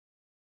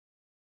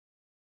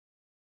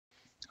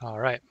All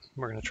right,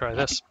 we're going to try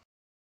this.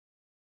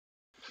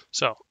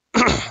 So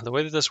the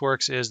way that this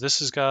works is this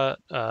has got,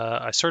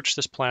 I searched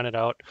this planet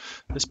out.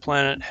 This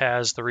planet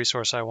has the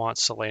resource I want,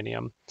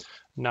 selenium.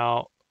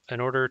 Now, in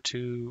order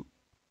to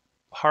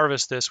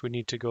harvest this, we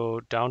need to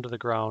go down to the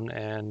ground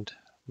and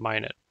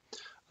mine it.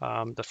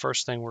 The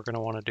first thing we're going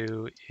to want to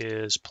do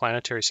is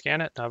planetary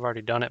scan it. Now, I've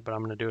already done it, but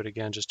I'm going to do it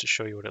again just to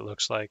show you what it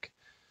looks like.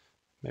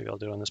 Maybe I'll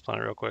do it on this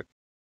planet real quick.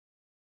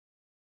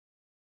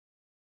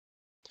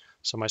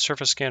 So my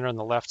surface scanner on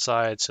the left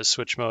side says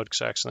switch mode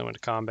because I accidentally went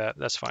to combat.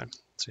 That's fine.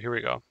 So here we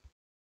go. It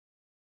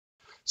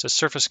says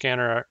surface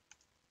scanner,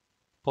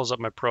 pulls up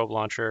my probe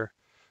launcher.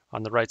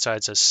 On the right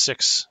side says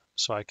 6,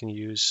 so I can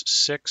use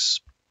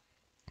 6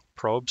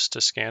 probes to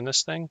scan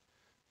this thing.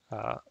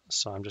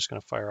 So I'm just going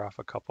to fire off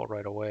a couple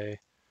right away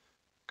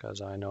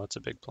because I know it's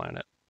a big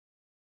planet.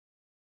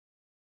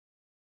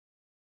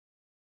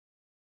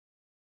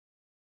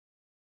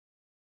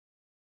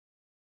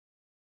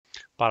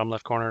 Bottom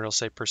left corner, it'll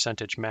say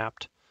percentage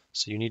mapped.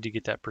 So you need to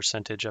get that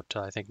percentage up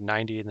to, I think,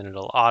 90, and then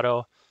it'll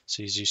auto.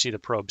 So as you see the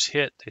probes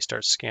hit, they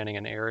start scanning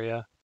an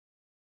area.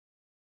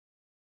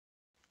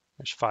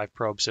 There's 5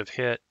 probes have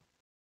hit.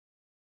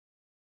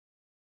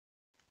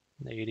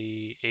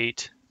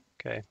 88.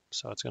 Okay,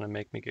 so it's going to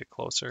make me get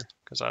closer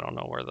because I don't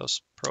know where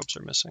those probes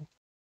are missing.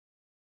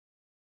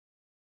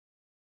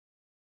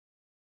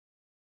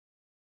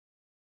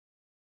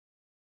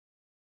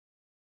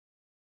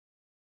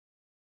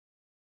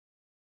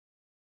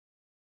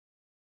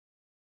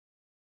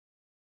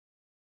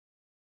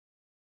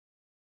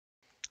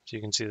 So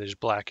you can see there's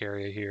black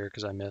area here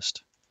because I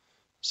missed.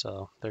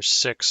 So there's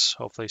 6.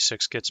 Hopefully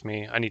 6 gets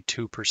me. I need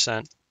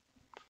 2%.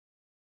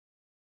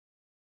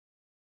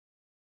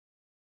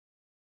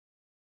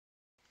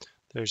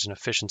 There's an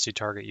efficiency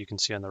target you can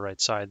see on the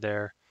right side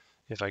there.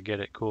 If I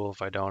get it, cool.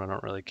 If I don't, I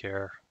don't really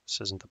care.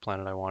 This isn't the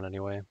planet I want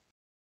anyway.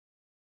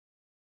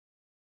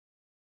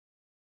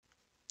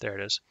 There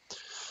it is.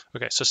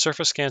 Okay, so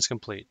surface scan's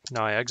complete.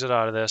 Now I exit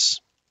out of this.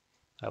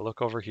 I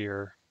look over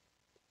here.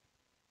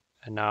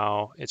 And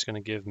now it's going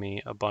to give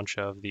me a bunch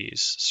of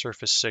these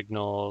surface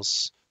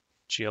signals,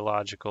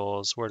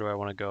 geologicals, where do I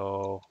want to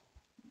go,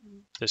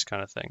 this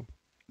kind of thing.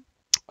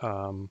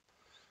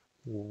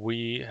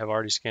 We have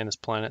already scanned this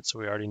planet, so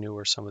we already knew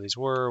where some of these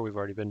were. We've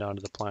already been down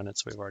to the planet,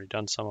 so we've already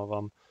done some of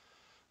them.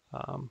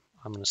 I'm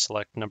going to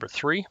select number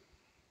 3,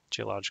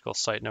 geological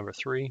site number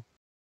 3.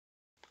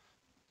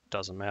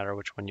 Doesn't matter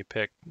which one you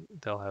pick.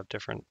 They'll have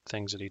different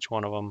things at each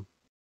one of them.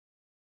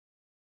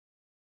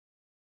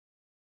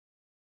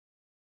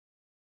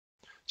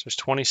 So there's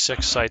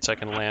 26 sites I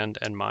can land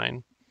and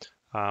mine.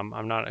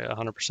 I'm not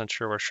 100%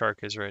 sure where Shark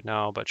is right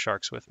now, but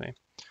Shark's with me.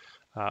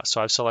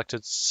 So I've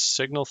selected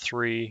signal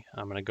 3.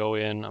 I'm going to go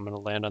in, I'm going to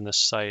land on this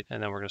site,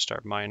 and then we're going to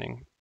start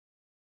mining.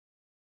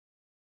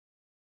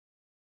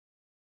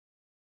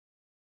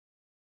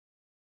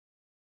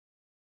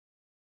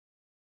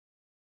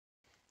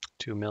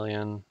 $2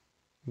 million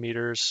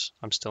meters.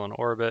 I'm still in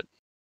orbit.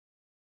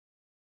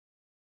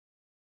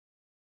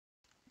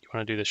 You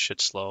want to do this shit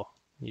slow.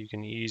 You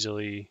can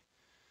easily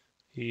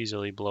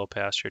blow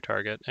past your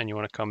target, and you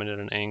want to come in at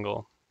an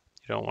angle.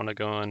 You don't want to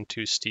go in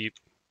too steep.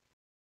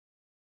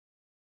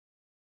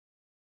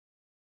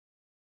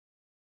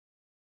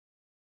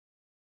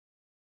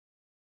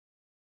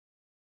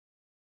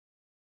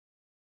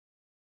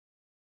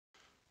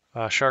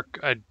 Shark,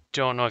 I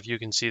don't know if you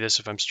can see this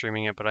if I'm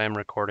streaming it, but I am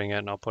recording it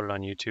and I'll put it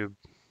on YouTube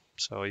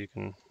so you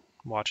can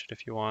watch it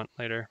if you want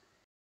later.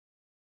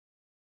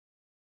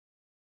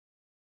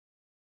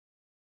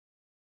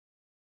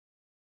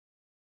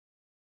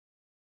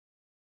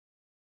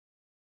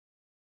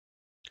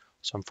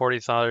 So I'm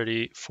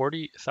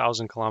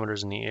 40,000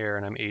 kilometers in the air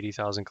and I'm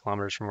 80,000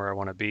 kilometers from where I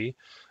want to be.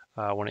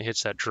 When it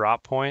hits that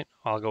drop point,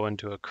 I'll go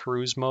into a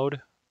cruise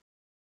mode.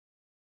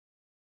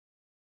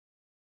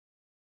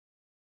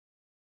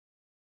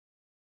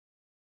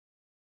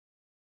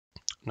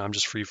 And I'm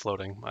just free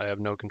floating. I have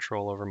no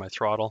control over my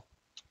throttle.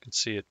 You can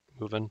see it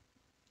moving.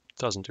 It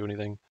doesn't do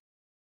anything.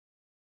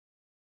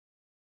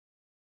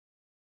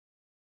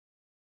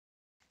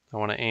 I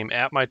want to aim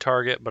at my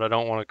target, but I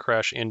don't want to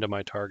crash into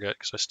my target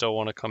because I still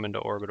want to come into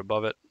orbit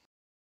above it.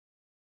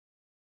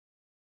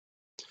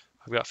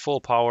 I've got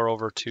full power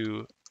over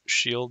to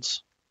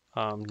shields,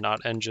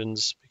 not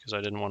engines, because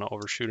I didn't want to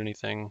overshoot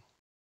anything.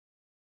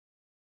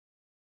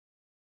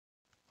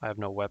 I have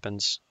no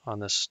weapons on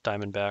this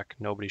Diamondback.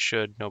 Nobody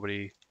should,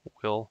 nobody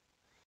will.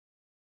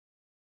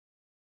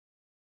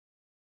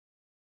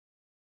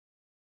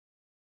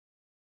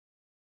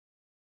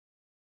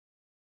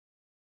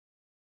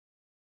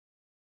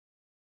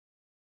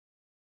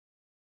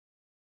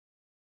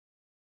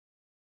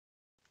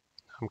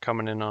 I'm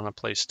coming in on a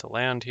place to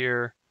land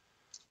here.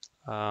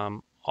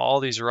 All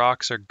these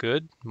rocks are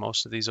good.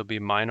 Most of these will be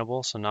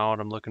mineable. So now what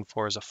I'm looking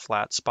for is a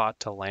flat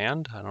spot to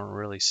land. I don't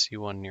really see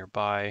one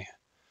nearby.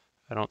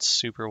 I don't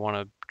super want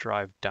to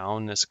drive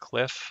down this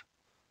cliff.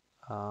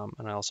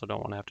 And I also don't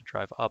want to have to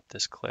drive up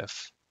this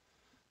cliff.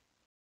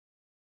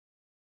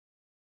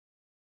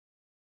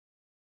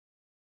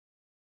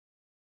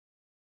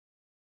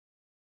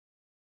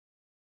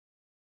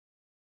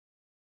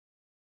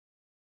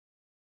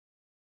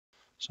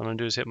 So what I'm going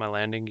to do is hit my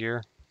landing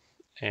gear,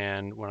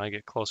 and when I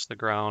get close to the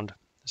ground,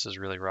 this is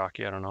really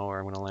rocky, I don't know where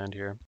I'm going to land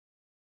here.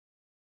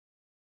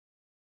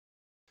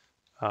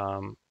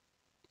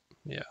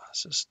 Yeah,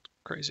 this is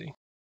crazy.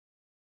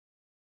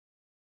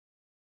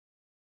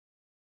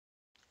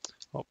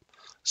 Oh,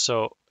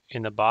 so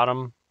in the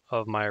bottom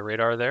of my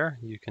radar there,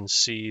 you can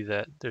see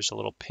that there's a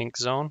little pink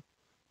zone,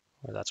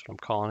 or that's what I'm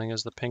calling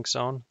as the pink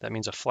zone. That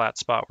means a flat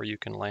spot where you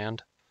can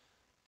land.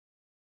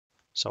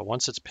 So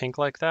once it's pink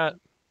like that,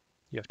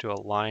 you have to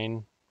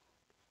align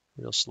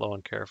real slow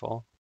and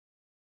careful.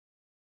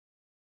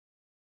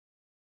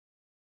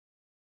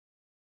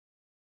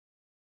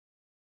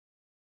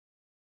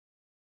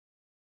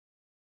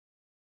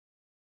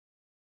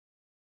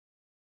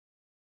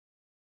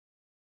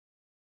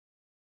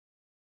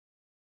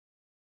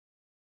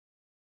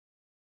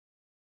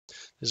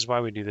 This is why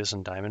we do this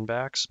in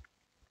Diamondbacks.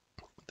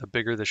 The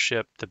bigger the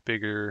ship, the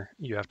bigger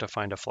you have to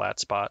find a flat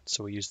spot.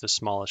 So we use the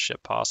smallest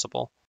ship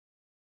possible.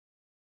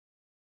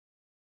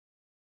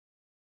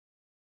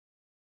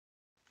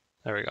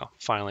 There we go,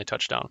 finally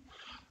touchdown.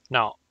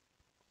 Now,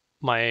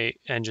 my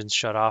engine's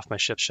shut off, my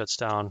ship shuts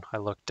down. I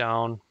look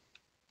down,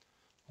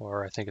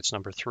 or I think it's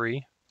number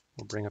 3.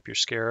 We'll bring up your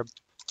Scarab,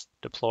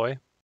 deploy.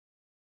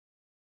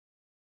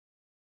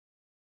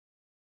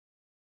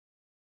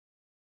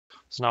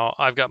 So now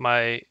I've got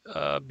my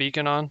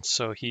beacon on,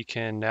 so he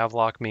can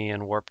navlock me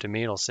and warp to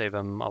me. It'll save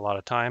him a lot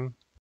of time.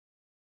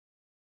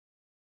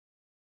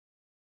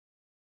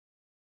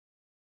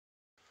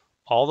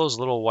 All those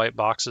little white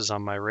boxes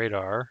on my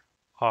radar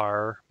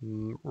are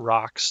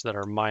rocks that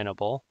are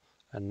mineable,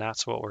 and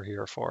that's what we're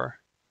here for.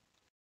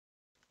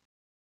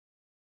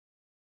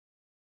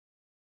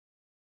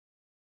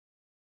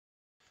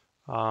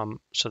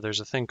 So there's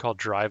a thing called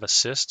drive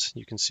assist.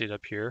 You can see it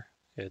up here.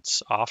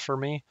 It's off for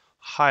me.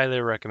 Highly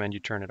recommend you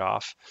turn it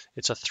off.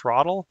 It's a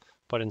throttle,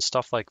 but in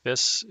stuff like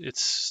this,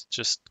 it's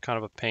just kind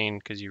of a pain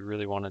because you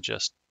really want to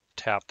just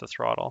tap the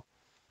throttle.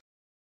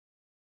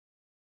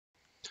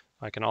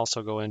 I can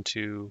also go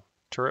into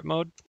turret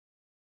mode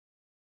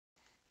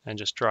and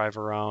just drive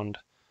around,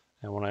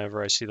 and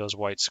whenever I see those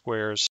white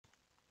squares,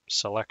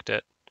 select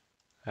it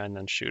and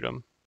then shoot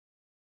them.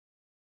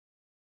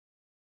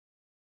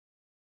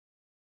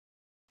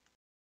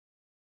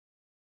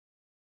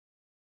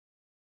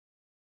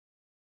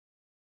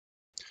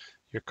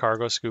 Your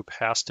cargo scoop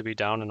has to be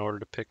down in order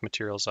to pick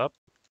materials up.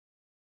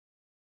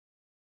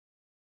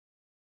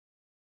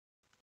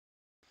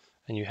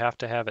 And you have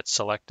to have it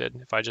selected.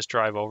 If I just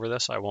drive over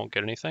this, I won't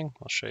get anything.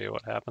 I'll show you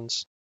what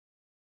happens.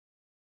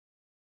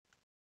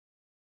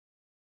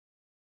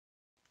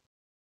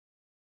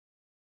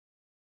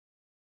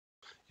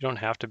 You don't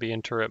have to be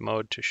in turret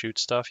mode to shoot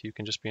stuff. You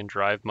can just be in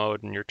drive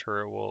mode and your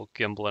turret will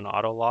gimbal and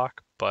auto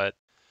lock, but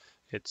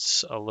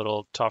it's a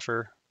little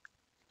tougher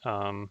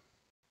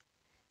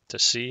to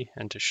see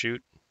and to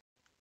shoot.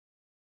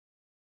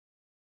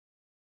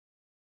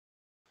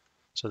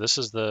 So this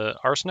is the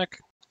arsenic.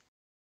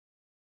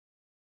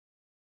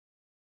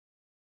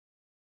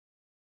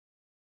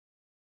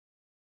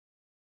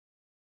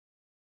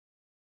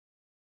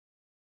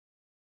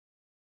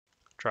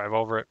 Drive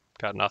over it,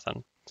 got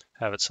nothing.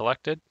 Have it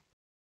selected,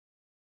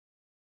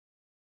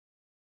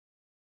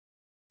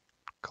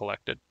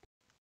 collected.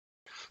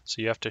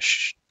 So you have to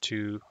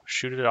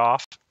shoot it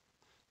off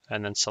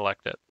and then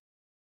select it.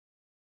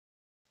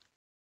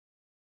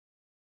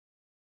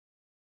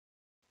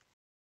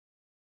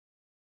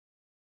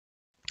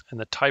 And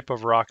the type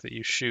of rock that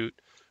you shoot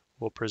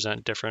will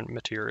present different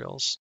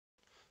materials.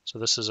 So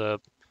this is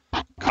a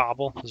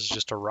cobble, this is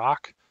just a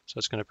rock, so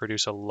it's going to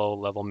produce a low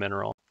level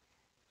mineral,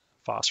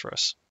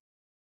 phosphorus.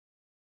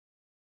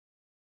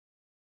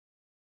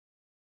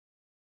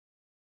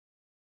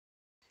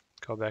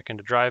 Go back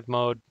into drive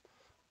mode.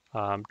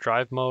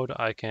 Drive mode,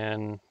 I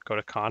can go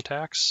to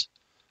contacts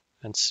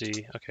and see,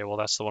 okay, well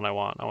that's the one I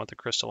want. I want the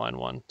crystalline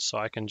one. So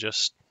I can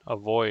just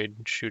avoid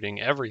shooting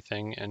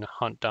everything and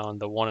hunt down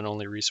the one and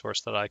only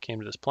resource that I came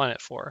to this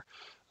planet for.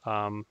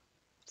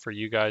 For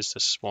you guys,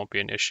 this won't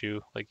be an issue.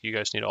 Like, you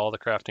guys need all the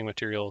crafting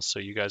materials, so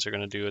you guys are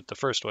going to do it the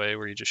first way,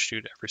 where you just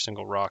shoot every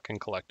single rock and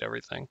collect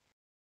everything.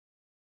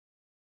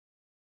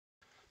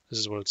 This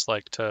is what it's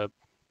like to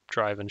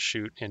drive and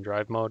shoot in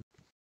drive mode.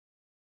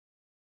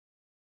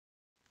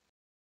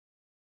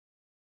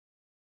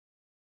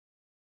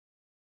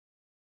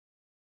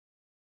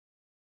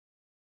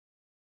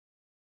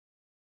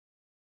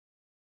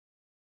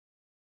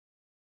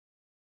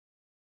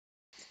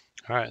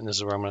 All right, and this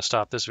is where I'm going to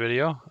stop this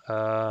video.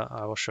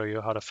 I will show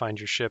you how to find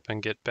your ship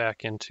and get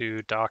back into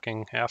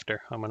docking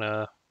after. I'm going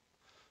to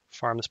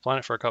farm this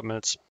planet for a couple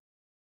minutes.